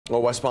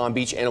Well, West Palm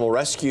Beach Animal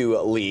Rescue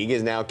League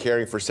is now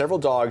caring for several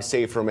dogs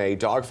saved from a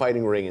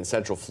dogfighting ring in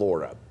Central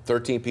Florida.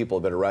 13 people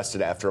have been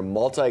arrested after a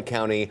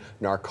multi-county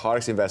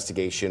narcotics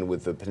investigation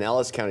with the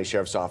Pinellas County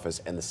Sheriff's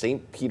Office and the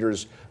St.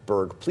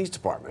 Petersburg Police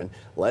Department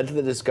led to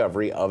the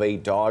discovery of a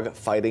dog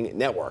fighting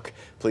network.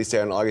 Police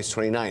say on August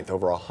 29th,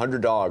 over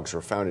 100 dogs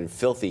were found in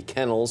filthy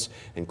kennels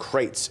and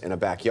crates in a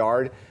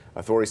backyard.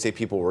 Authorities say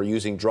people were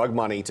using drug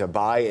money to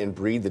buy and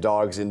breed the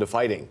dogs into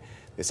fighting.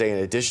 They say in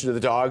addition to the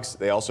dogs,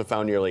 they also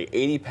found nearly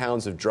 80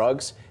 pounds of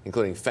drugs,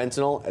 including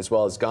fentanyl, as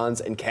well as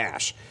guns and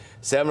cash.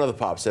 7 of the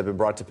pups have been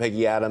brought to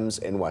Peggy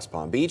in West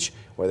Palm Beach,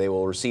 where they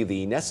will receive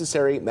the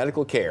necessary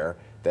medical care,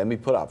 then be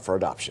put up for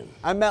adoption.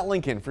 I'm Matt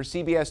Lincoln for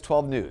CBS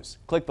 12 News.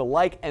 Click the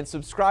like and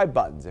subscribe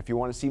buttons if you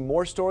want to see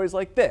more stories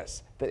like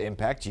this that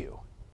impact you.